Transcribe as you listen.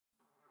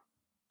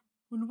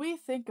When we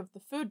think of the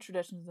food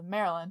traditions of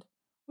Maryland,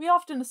 we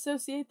often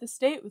associate the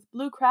state with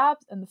blue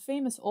crabs and the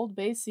famous Old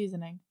Bay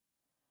seasoning.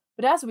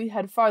 But as we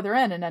head farther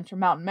in and enter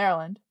Mountain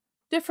Maryland,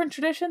 different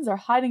traditions are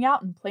hiding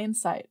out in plain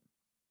sight.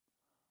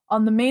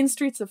 On the main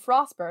streets of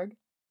Frostburg,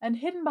 and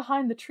hidden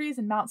behind the trees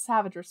in Mount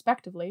Savage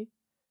respectively,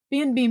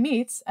 B&B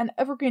Meats and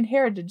Evergreen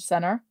Heritage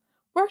Center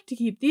work to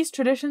keep these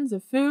traditions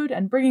of food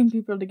and bringing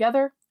people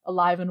together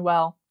alive and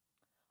well.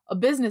 A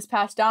business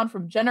passed down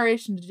from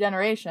generation to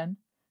generation,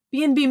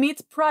 B&B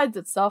Meats prides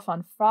itself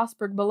on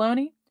Frostburg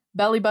bologna,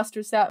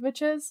 bellybuster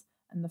sandwiches,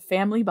 and the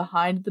family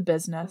behind the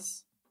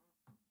business.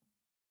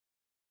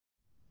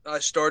 I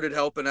started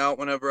helping out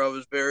whenever I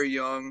was very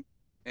young,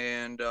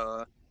 and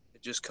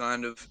it just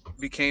kind of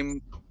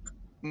became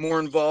more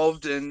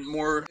involved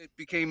it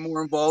became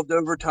more involved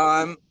over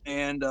time.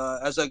 And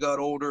as I got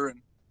older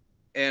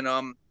and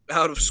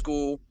out of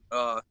school,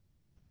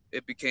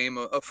 it became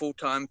a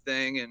full-time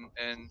thing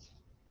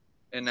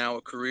and now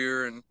a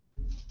career and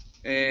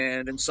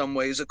in some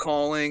ways a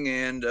calling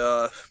and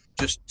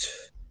just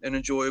an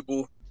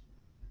enjoyable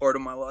part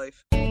of my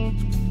life.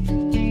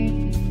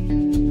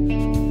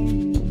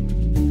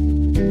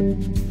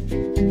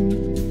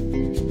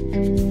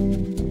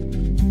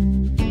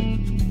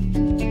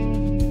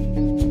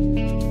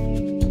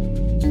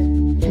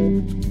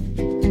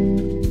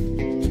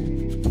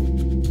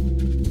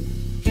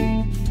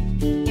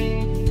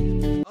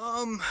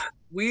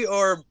 We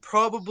are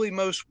probably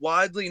most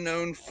widely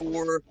known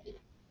for,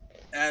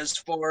 as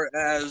far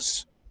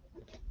as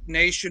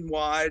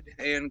nationwide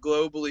and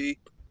globally,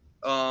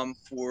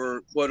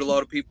 for what a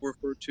lot of people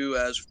refer to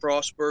as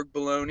Frostburg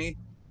bologna,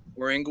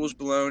 or Ingalls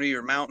bologna,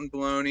 or mountain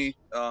bologna.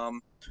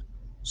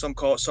 Some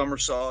call it summer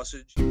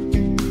sausage.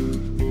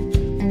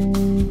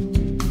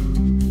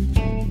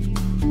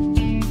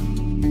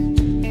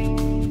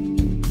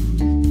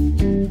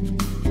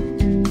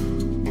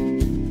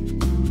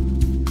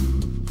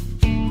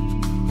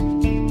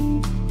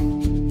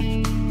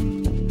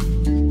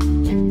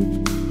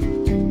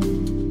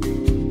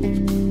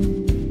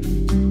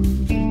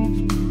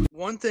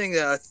 One thing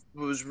that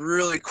was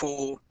really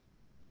cool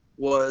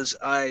was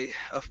a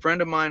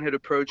friend of mine had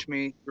approached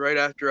me right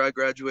after I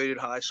graduated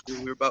high school.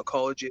 We were about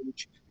college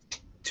age,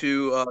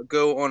 to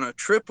go on a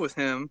trip with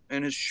him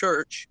and his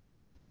church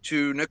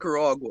to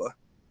Nicaragua.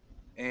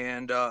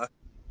 And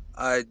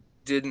I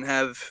didn't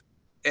have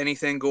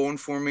anything going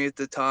for me at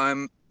the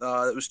time.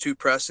 It was too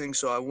pressing,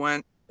 so I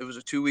went. It was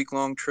a 2-week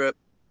long trip.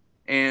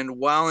 And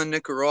while in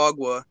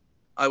Nicaragua,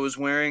 I was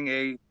wearing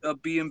a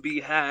B&B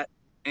hat,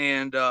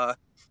 and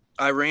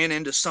I ran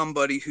into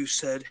somebody who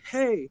said,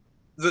 "Hey,"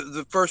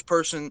 the first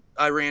person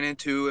I ran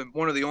into, and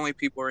one of the only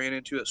people I ran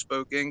into that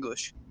spoke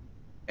English,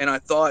 and I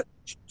thought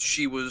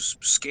she was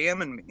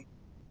scamming me.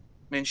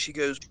 And she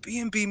goes,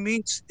 "B&B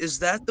Meats, is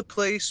that the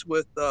place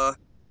with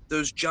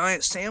those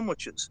giant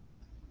sandwiches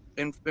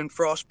in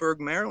Frostburg,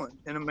 Maryland,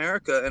 in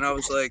America?" And I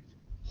was like,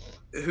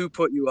 "Who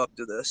put you up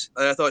to this?"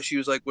 And I thought she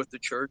was like with the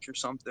church or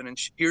something. And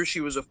here she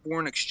was, a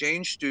foreign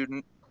exchange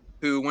student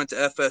who went to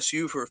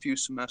FSU for a few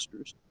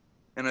semesters.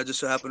 And I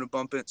just happened to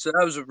bump in. So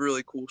that was a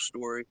really cool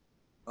story.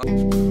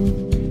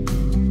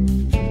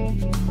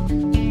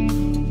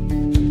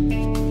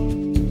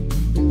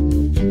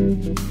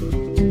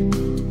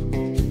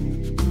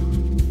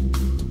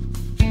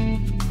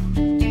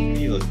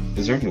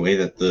 Is there any way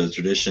that the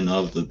tradition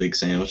of the big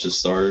sandwiches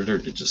started, or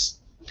did it just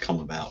come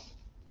about?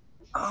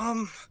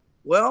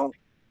 Well,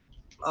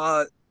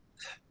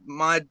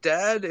 my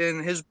dad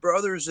and his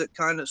brothers that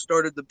kind of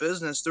started the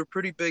business, they're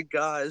pretty big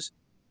guys.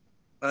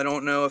 I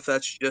don't know if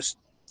that's just,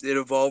 it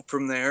evolved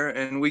from there.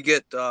 And we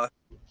get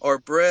our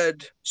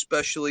bread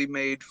specially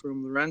made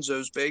from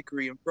Lorenzo's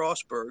Bakery in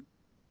Frostburg.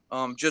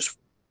 Just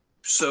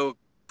so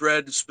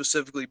bread is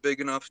specifically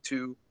big enough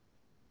to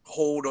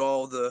hold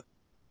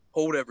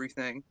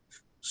everything.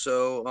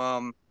 So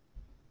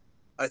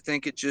I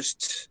think it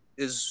just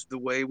is the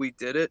way we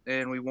did it,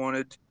 and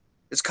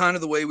it's kind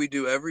of the way we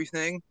do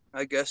everything,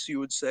 I guess you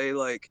would say.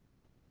 Like,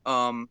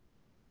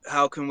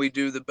 how can we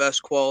do the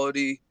best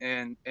quality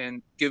and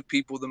give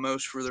people the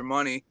most for their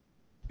money,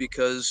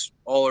 because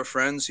all our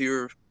friends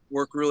here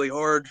work really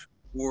hard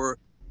for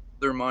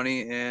their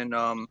money, and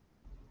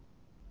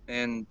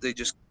we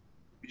just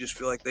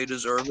feel like they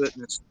deserve it,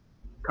 and it's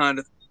kind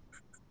of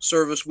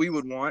service we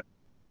would want.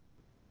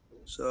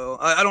 So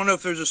I don't know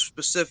if there's a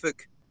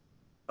specific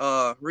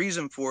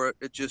reason for it.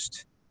 It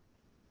just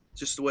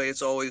the way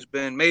it's always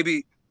been.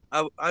 Maybe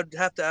I'd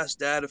have to ask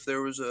Dad if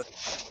there was a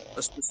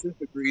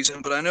specific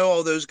reason, but I know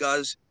all those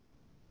guys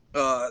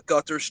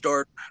got their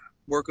start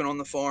working on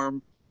the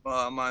farm,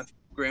 my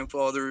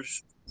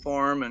grandfather's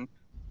farm, and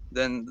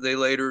then they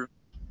later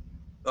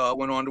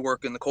went on to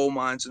work in the coal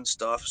mines and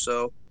stuff.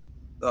 So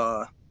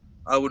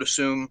I would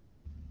assume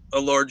a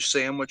large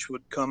sandwich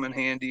would come in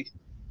handy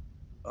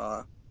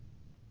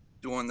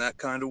doing that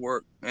kind of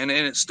work, and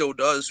it still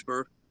does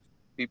for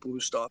people who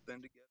stop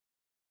in to get.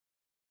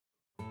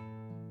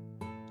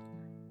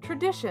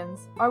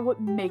 Traditions are what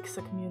makes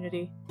a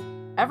community.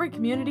 Every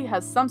community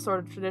has some sort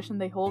of tradition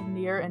they hold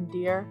near and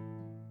dear.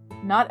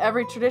 Not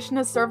every tradition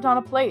is served on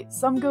a plate,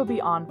 some go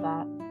beyond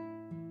that.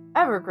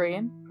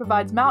 Evergreen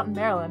provides Mountain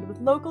Maryland with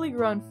locally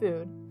grown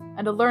food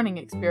and a learning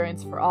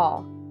experience for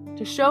all,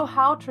 to show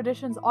how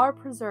traditions are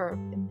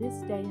preserved in this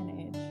day and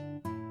age.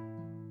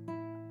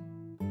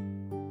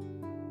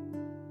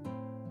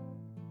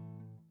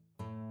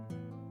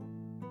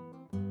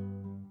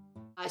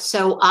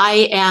 So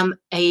I am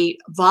a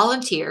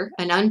volunteer,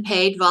 an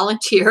unpaid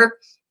volunteer.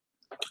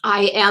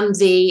 I am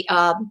the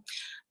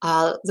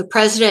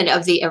president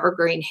of the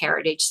Evergreen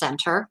Heritage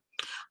Center.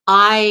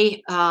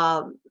 I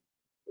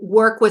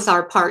work with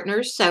our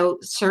partners. So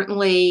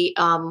certainly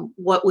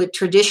what would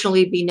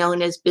traditionally be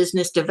known as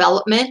business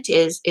development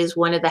is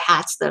one of the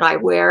hats that I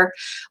wear.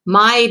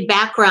 My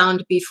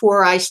background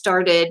before I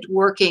started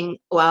working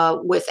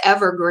with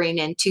Evergreen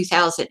in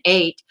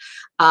 2008,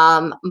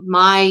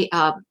 my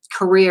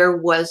career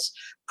was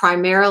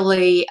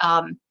primarily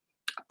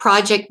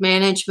project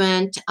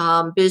management,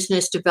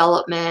 business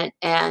development,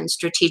 and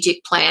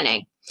strategic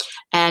planning.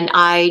 And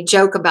I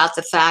joke about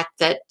the fact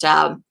that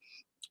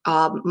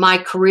my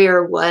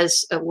career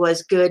was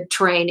good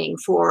training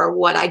for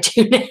what I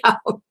do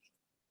now.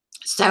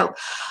 So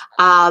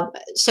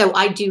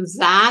I do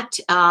that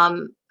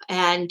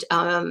and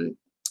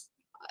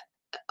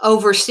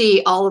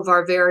oversee all of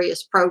our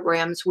various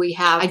programs we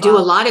have. I do a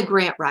lot of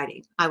grant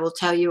writing. I will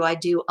tell you, I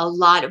do a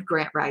lot of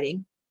grant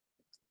writing.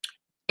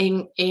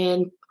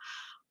 In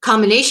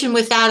combination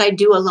with that, I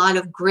do a lot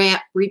of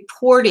grant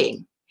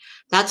reporting.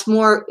 That's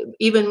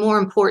even more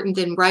important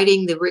than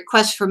writing the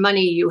request for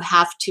money. You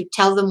have to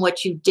tell them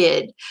what you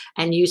did,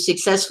 and you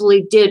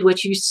successfully did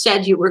what you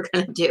said you were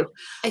going to do.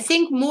 I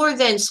think more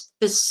than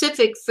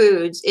specific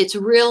foods, it's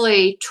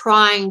really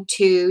trying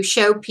to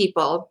show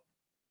people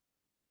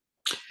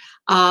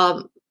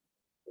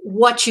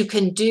what you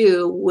can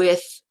do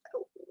with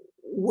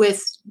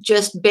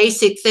just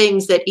basic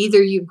things that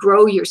either you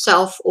grow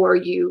yourself or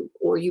you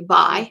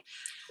buy.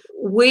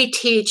 We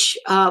teach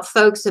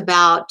folks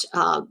about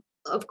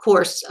of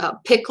course,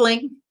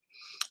 pickling.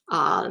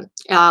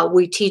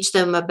 We teach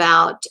them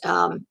about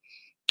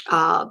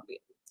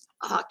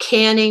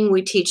canning.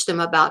 We teach them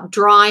about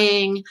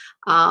drying.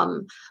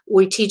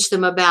 We teach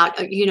them about,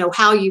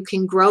 how you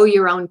can grow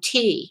your own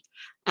tea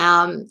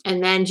and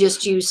then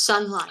just use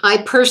sunlight.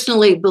 I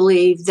personally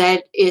believe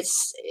that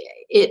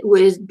it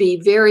would be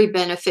very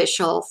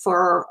beneficial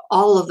for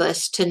all of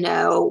us to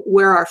know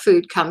where our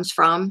food comes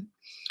from,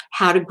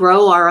 how to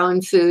grow our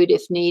own food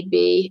if need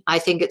be. I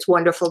think it's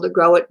wonderful to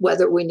grow it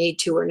whether we need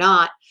to or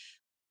not.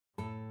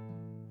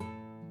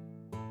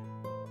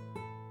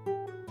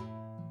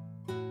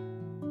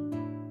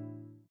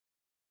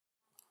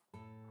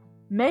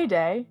 May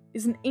Day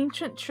is an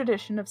ancient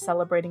tradition of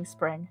celebrating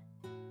spring.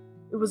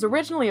 It was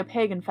originally a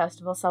pagan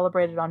festival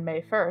celebrated on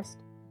May 1st,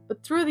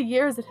 but through the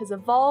years it has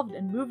evolved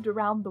and moved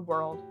around the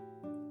world.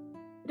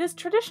 It is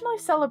traditionally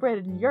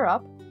celebrated in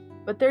Europe,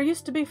 but there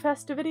used to be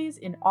festivities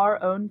in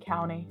our own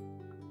county.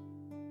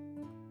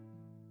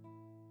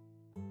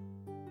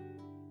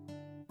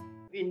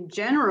 In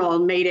general,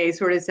 May Day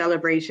sort of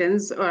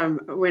celebrations,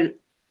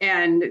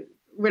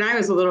 when I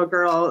was a little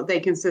girl,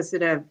 they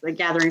consisted of like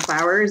gathering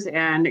flowers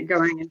and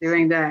going and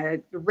doing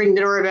the ring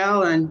the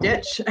doorbell and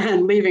ditch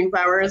and leaving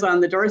flowers on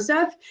the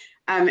doorstep.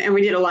 And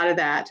we did a lot of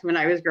that when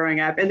I was growing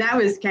up. And that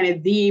was kind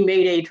of the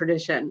May Day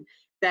tradition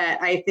that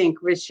I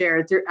think was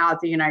shared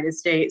throughout the United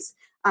States.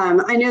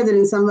 I know that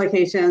in some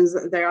locations,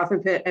 they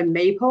often put a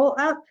maypole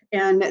up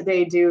and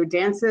they do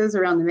dances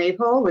around the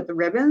maypole with the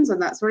ribbons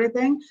and that sort of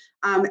thing.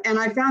 And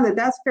I found that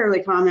that's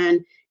fairly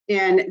common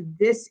in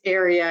this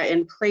area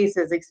in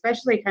places,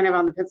 especially kind of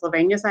on the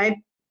Pennsylvania side.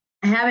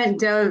 I haven't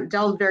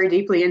delved very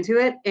deeply into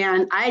it,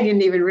 and I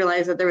didn't even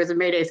realize that there was a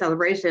May Day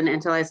celebration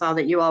until I saw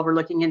that you all were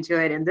looking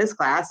into it in this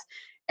class,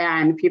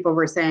 and people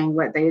were saying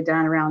what they had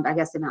done around, I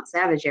guess, the Mount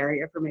Savage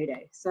area for May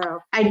Day. So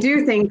I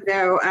do think,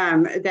 though,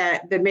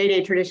 that the May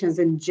Day traditions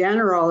in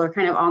general are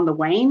kind of on the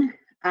wane.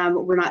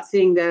 We're not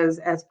seeing those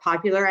as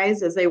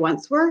popularized as they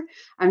once were.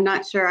 I'm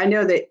not sure. I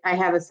know that I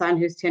have a son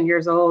who's 10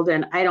 years old,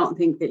 and I don't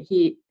think that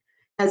he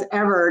has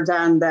ever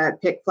done the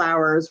pick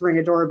flowers, ring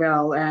a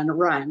doorbell, and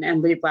run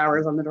and leave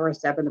flowers on the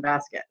doorstep in the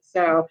basket.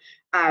 So,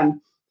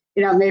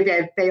 maybe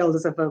I failed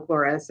as a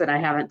folklorist and I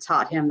haven't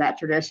taught him that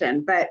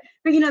tradition. But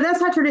that's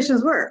how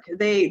traditions work.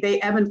 They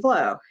ebb and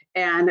flow,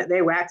 and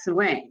they wax and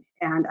wane.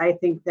 And I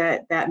think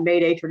that May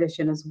Day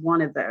tradition is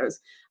one of those,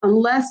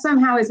 unless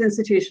somehow it's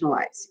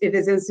institutionalized. If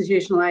it's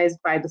institutionalized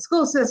by the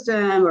school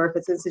system, or if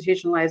it's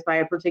institutionalized by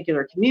a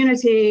particular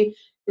community,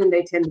 then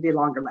they tend to be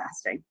longer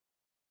lasting.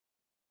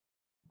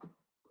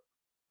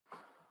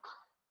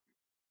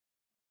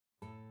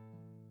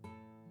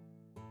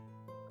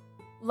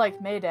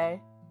 Like May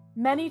Day,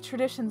 many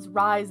traditions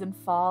rise and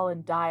fall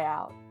and die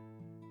out.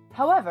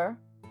 However,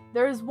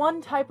 there is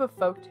one type of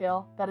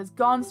folktale that has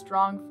gone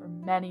strong for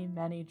many,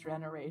 many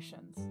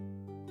generations.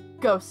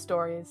 Ghost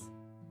stories.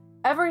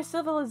 Every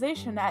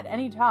civilization at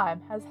any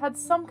time has had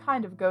some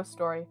kind of ghost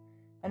story,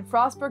 and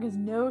Frostburg is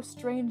no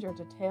stranger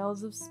to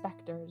tales of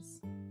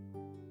specters. My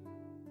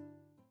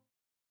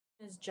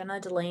name is Jenna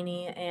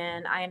Delaney,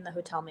 and I am the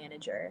hotel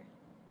manager.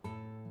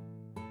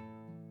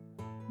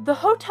 The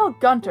Hotel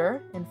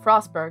Gunter in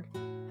Frostburg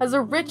has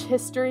a rich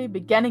history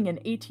beginning in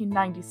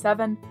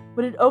 1897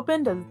 when it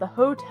opened as the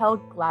Hotel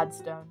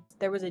Gladstone.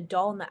 There was a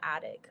doll in the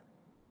attic,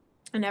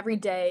 and every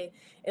day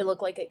it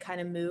looked like it kind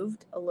of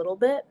moved a little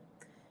bit.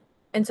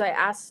 And so I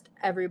asked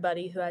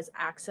everybody who has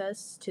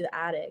access to the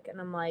attic, and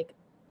I'm like,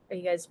 are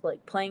you guys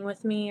like playing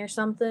with me or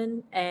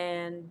something?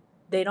 And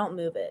they don't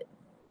move it.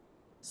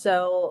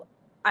 So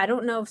I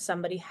don't know if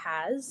somebody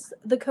has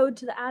the code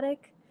to the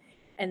attic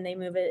and they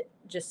move it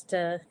just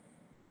to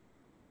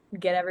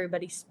get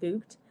everybody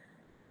spooked.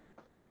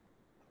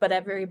 But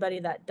everybody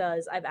that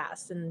does, I've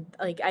asked, and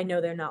like I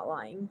know they're not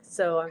lying.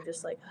 So I'm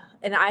just like,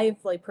 and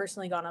I've like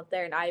personally gone up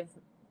there and I've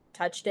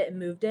touched it and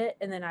moved it,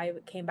 and then I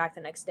came back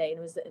the next day and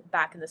it was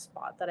back in the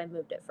spot that I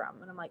moved it from.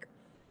 And I'm like,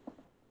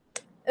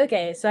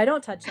 okay, so I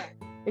don't touch that.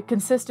 It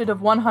consisted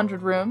of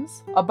 100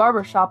 rooms, a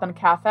barber shop and a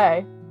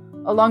cafe,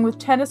 along with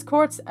tennis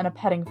courts and a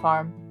petting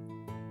farm.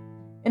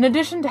 In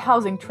addition to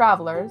housing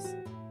travelers,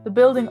 the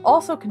building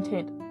also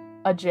contained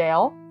a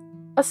jail,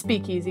 a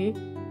speakeasy,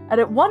 and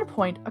at one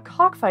point a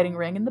cockfighting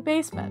ring in the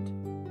basement.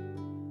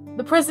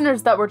 The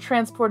prisoners that were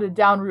transported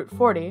down Route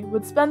 40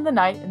 would spend the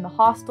night in the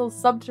hostel's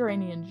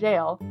subterranean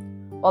jail,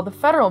 while the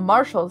federal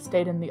marshals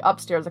stayed in the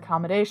upstairs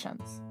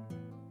accommodations.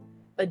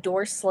 A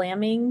door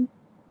slamming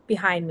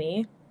behind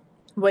me,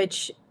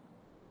 which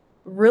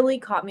really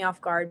caught me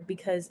off guard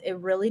because it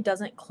really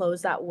doesn't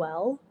close that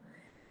well,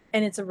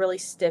 and it's a really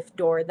stiff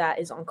door that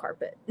is on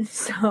carpet.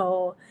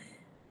 So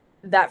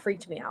that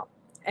freaked me out.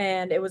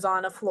 And it was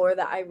on a floor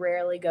that I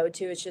rarely go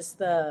to. It's just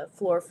the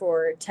floor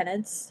for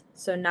tenants,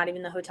 so not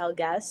even the hotel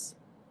guests.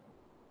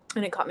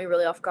 And it caught me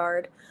really off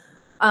guard.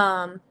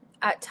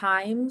 At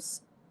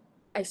times,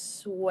 I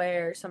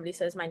swear somebody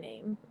says my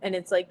name, and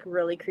it's like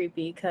really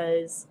creepy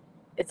because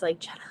it's like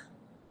Jenna.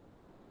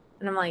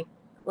 And I'm like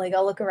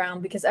I'll look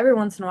around because every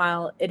once in a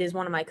while it is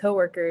one of my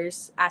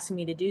coworkers asking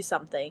me to do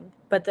something,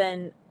 but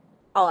then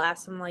I'll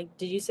ask them like,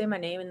 did you say my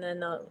name? And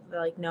then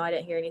they're like, no, I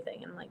didn't hear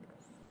anything. And I'm like,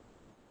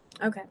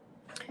 okay.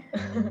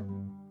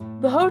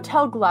 The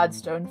Hotel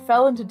Gladstone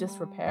fell into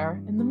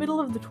disrepair in the middle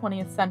of the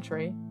 20th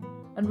century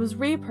and was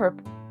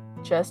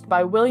repurchased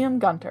by William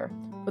Gunter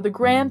for the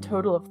grand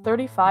total of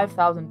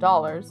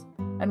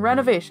 $35,000, and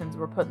renovations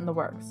were put in the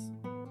works.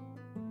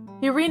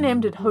 He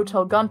renamed it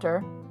Hotel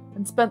Gunter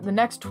and spent the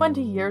next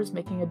 20 years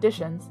making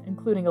additions,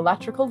 including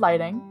electrical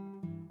lighting,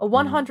 a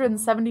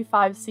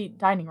 175-seat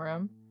dining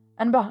room,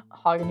 and a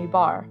mahogany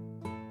bar.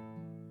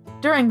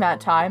 During that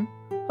time,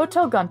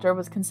 Hotel Gunter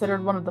was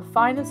considered one of the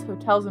finest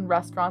hotels and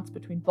restaurants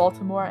between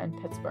Baltimore and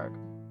Pittsburgh.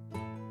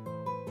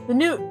 The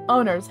new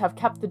owners have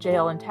kept the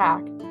jail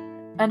intact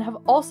and have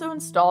also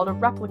installed a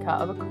replica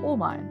of a coal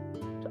mine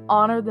to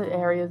honor the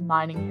area's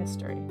mining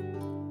history.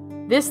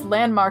 This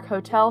landmark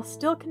hotel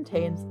still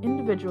contains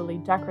individually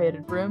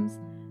decorated rooms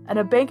and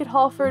a banquet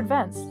hall for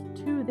events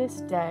to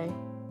this day.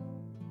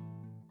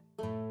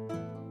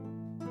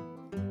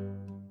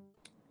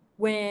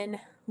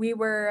 When we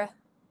were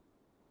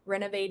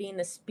renovating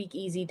the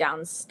speakeasy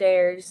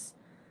downstairs,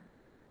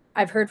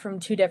 I've heard from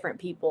two different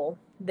people.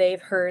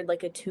 They've heard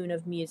like a tune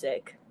of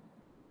music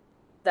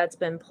that's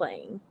been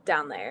playing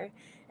down there,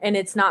 and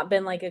it's not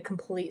been like a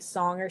complete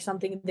song or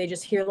something. They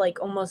just hear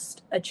like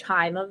almost a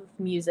chime of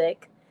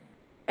music,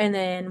 and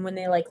then when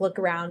they like look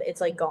around, it's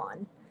like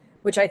gone,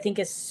 which I think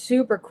is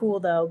super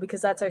cool though,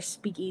 because that's our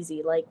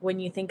speakeasy. Like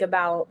when you think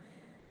about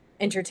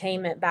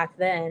entertainment back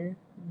then,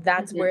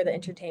 that's where the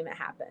entertainment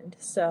happened.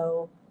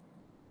 So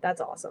that's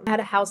awesome. I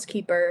had a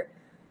housekeeper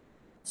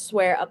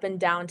swear up and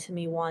down to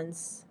me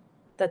once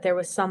that there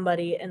was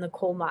somebody in the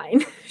coal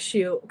mine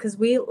chute, because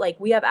we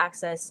have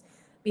access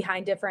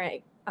behind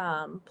different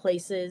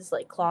places,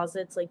 like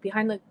closets. Like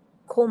behind the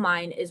coal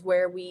mine is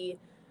where we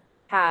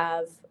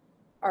have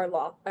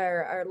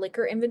our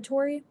liquor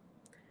inventory.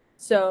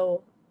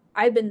 So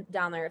I've been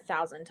down there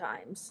 1,000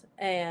 times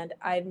and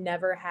I've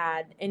never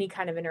had any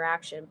kind of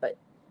interaction, but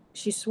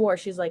she swore,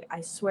 she's like,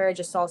 I swear I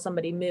just saw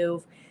somebody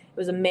move. It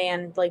was a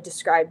man, like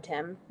described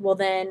him. Well,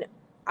 then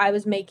I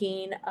was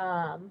making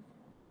a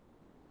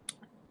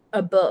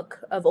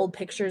book of old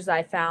pictures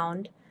I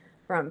found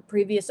from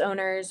previous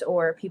owners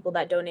or people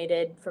that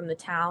donated from the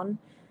town.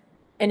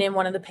 And in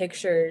one of the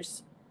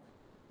pictures,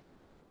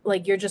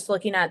 like you're just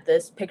looking at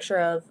this picture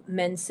of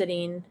men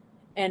sitting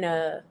in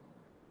the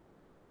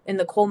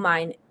coal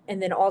mine,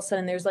 and then all of a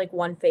sudden there's like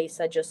one face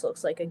that just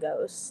looks like a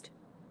ghost.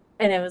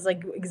 And it was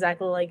like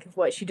exactly like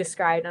what she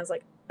described. And I was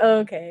like,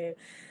 okay.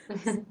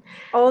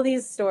 All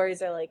these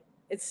stories are like,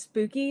 it's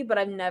spooky, but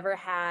I've never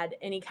had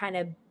any kind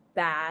of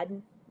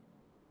bad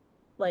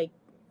like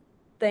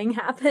thing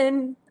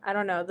happen. I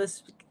don't know.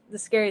 The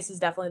scariest is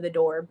definitely the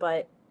door,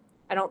 but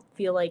I don't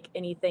feel like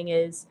anything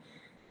is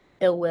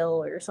ill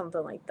will or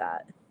something like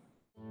that.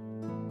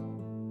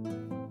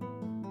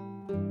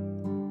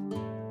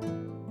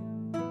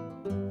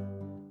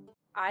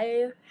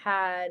 I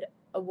had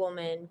a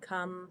woman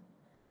come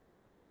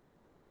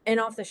in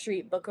off the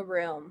street, book a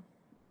room,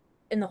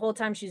 and the whole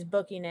time she's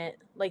booking it,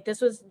 like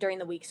this was during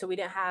the week, so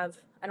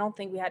I don't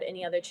think we had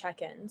any other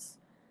check-ins.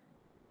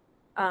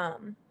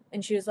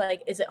 And she was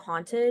like, is it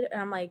haunted?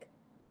 And I'm like,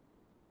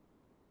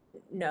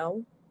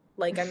 no.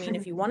 Like, I mean,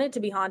 if you want it to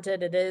be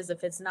haunted, it is.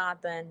 If it's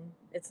not, then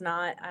it's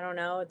not. I don't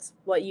know. It's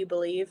what you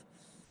believe.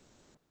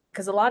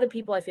 Because a lot of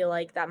people, I feel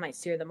like that might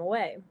steer them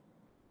away.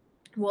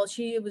 Well,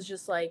 she was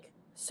just like,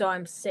 so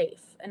I'm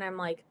safe. And I'm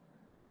like,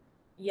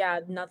 yeah,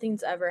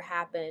 nothing's ever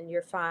happened.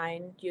 You're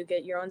fine. You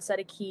get your own set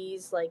of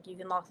keys. Like, you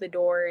can lock the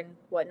door and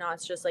whatnot.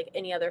 It's just like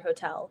any other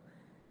hotel.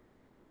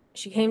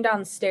 She came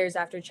downstairs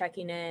after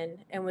checking in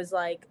and was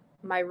like,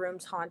 my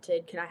room's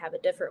haunted. Can I have a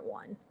different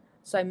one?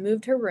 So I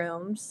moved her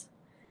rooms.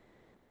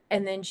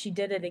 And then she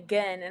did it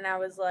again. And I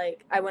was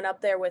like, I went up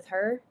there with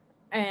her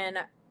and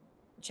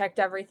checked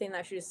everything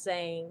that she was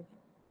saying.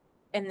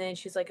 And then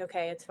she's like,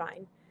 okay, it's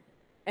fine.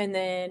 And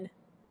then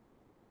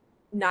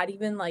not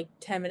even like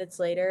 10 minutes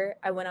later,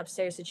 I went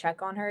upstairs to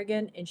check on her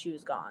again, and she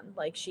was gone.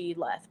 Like, she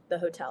left the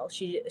hotel.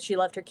 She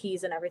left her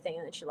keys and everything,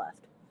 and then she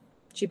left.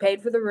 She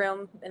paid for the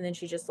room, and then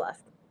she just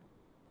left.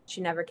 She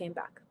never came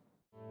back.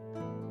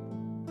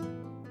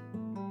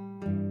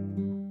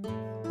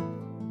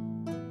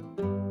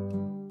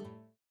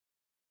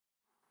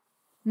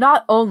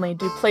 Not only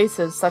do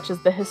places such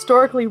as the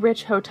historically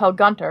rich Hotel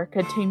Gunter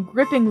contain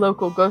gripping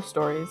local ghost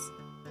stories,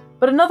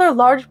 but another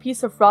large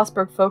piece of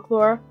Frostburg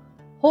folklore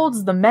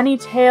holds the many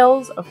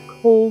tales of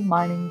coal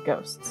mining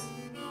ghosts.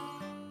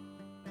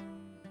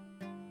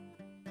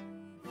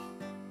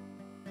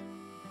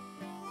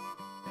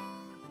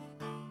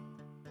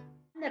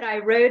 That I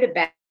wrote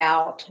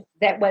about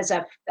that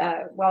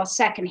was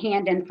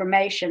secondhand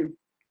information.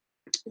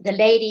 The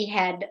lady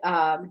had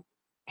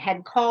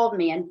called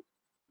me and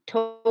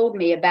told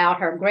me about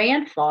her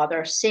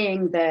grandfather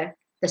seeing the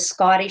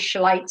Scottish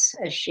lights,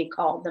 as she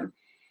called them,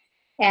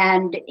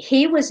 and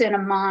he was in a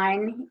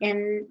mine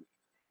in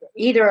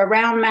either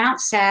around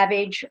Mount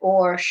Savage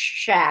or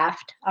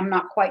Shaft. I'm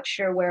not quite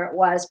sure where it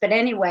was, but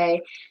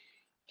anyway,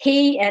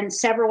 he and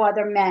several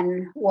other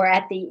men were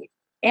at the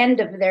end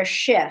of their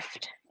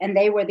shift, and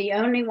they were the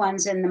only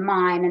ones in the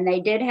mine, and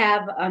they did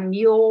have a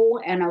mule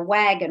and a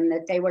wagon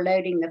that they were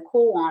loading the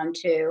coal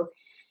onto.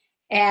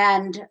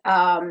 And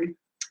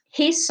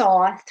he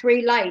saw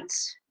 3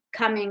 lights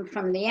coming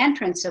from the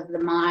entrance of the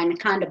mine,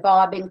 kind of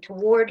bobbing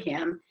toward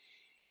him.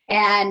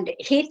 And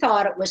he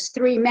thought it was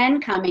 3 men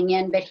coming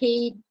in, but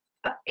he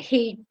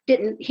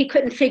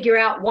couldn't figure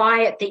out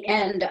why at the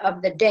end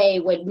of the day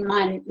would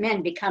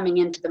men be coming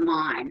into the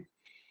mine.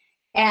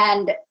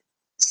 And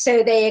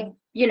so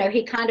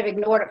he kind of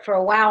ignored it for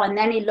a while, and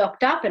then he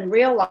looked up and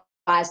realized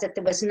that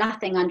there was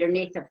nothing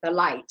underneath of the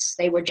lights.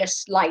 They were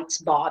just lights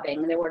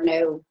bobbing. There were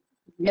no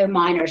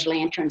miners'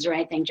 lanterns or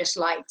anything, just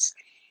lights.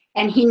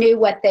 And he knew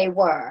what they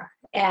were.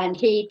 And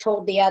he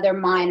told the other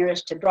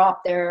miners to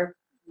drop their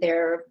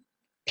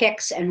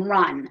picks and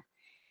run.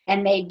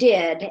 And they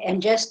did.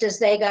 And just as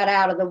they got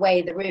out of the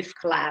way, the roof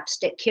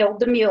collapsed. It killed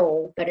the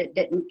mule, but it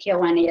didn't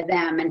kill any of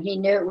them. And he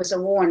knew it was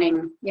a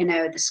warning.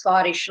 The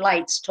Scottish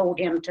lights told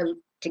him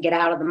to get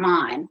out of the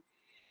mine.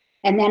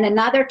 And then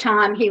another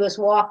time he was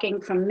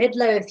walking from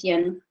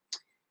Midlothian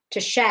to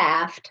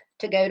Shaft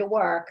to go to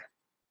work.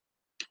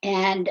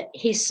 And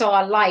he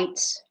saw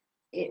lights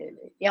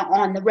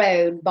on the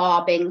road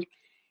bobbing.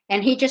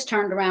 And he just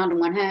turned around and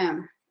went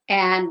home.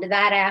 And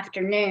that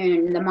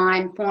afternoon, the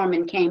mine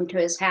foreman came to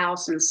his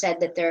house and said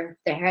that there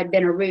had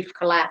been a roof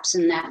collapse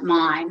in that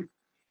mine.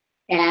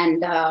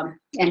 And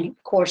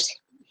of course,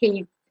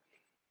 he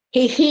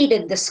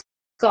heeded the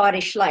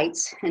Scottish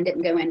lights and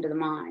didn't go into the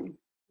mine.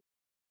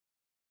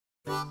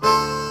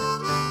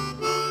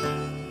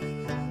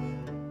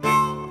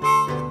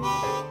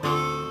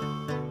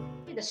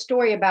 The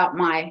story about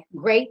my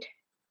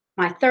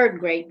third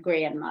great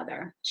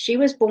grandmother. She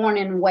was born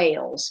in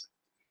Wales.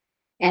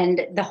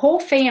 And the whole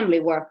family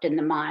worked in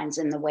the mines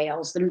in the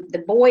Wales.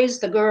 The boys,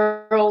 the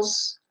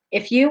girls,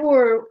 if you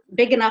were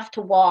big enough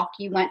to walk,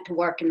 you went to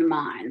work in the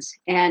mines.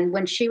 And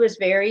when she was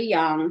very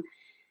young,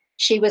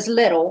 she was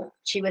little,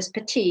 she was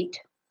petite.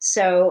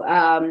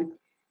 So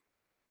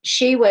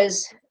she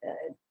was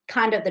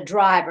kind of the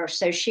driver.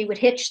 So she would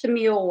hitch the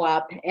mule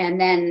up.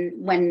 And then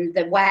when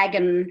the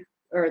wagon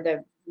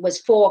was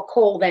full of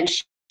coal, then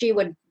she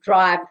would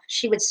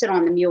sit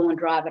on the mule and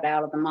drive it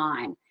out of the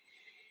mine.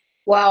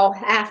 Well,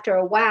 after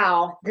a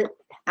while,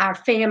 our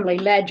family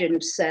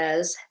legend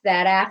says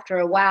that after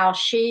a while,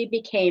 she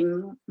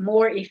became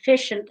more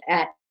efficient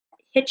at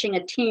hitching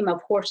a team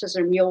of horses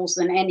or mules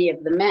than any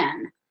of the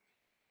men.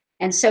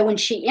 And so when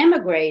she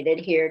immigrated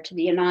here to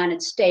the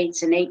United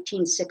States in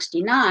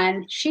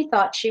 1869, she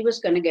thought she was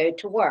going to go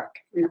to work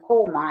in the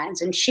coal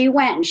mines. And she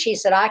went and she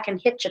said, I can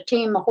hitch a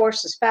team of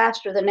horses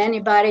faster than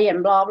anybody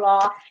and blah,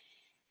 blah.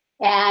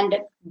 And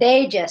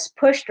they just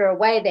pushed her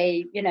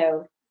away.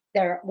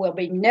 There will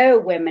be no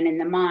women in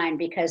the mine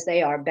because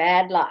they are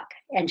bad luck.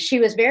 And she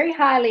was very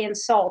highly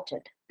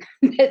insulted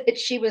that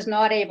she was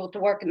not able to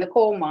work in the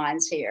coal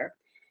mines here.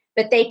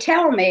 But they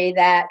tell me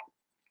that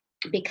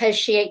because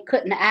she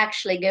couldn't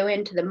actually go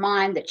into the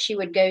mine, that she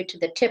would go to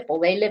the tipple.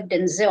 They lived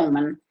in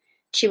Zillman.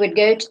 She would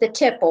go to the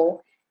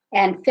tipple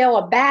and fill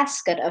a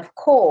basket of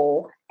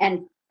coal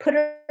and put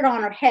it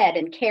on her head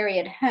and carry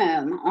it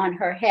home on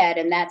her head,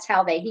 and that's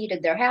how they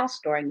heated their house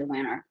during the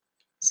winter.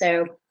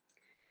 So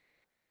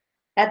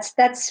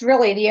that's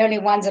really the only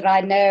ones that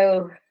I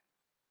know,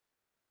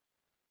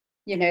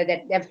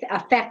 that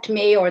affect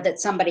me or that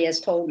somebody has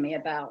told me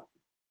about.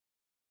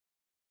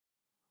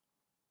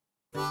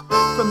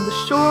 From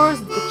the shores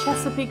of the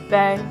Chesapeake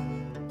Bay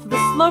to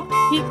the sloped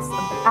peaks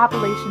of the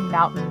Appalachian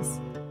Mountains,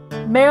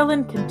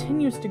 Maryland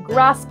continues to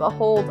grasp a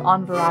hold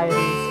on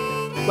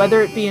varieties,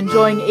 whether it be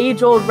enjoying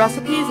age-old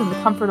recipes in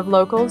the comfort of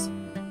locals,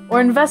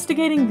 or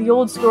investigating the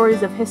old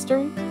stories of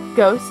history,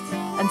 ghosts,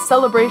 and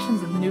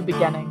celebrations of new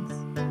beginnings.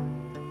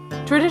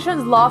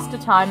 Traditions lost to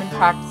time and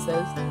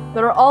practices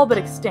that are all but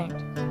extinct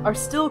are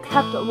still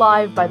kept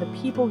alive by the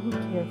people who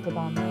care for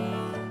them.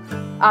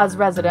 As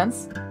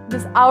residents, it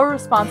is our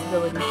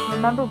responsibility to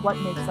remember what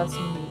makes us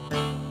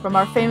unique. From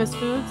our famous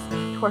foods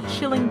to our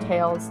chilling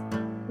tales,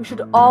 we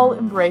should all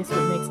embrace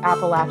what makes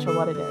Appalachia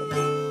what it is.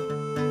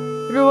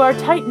 Through our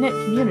tight-knit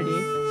community,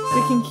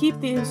 we can keep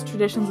these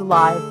traditions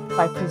alive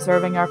by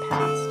preserving our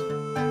past.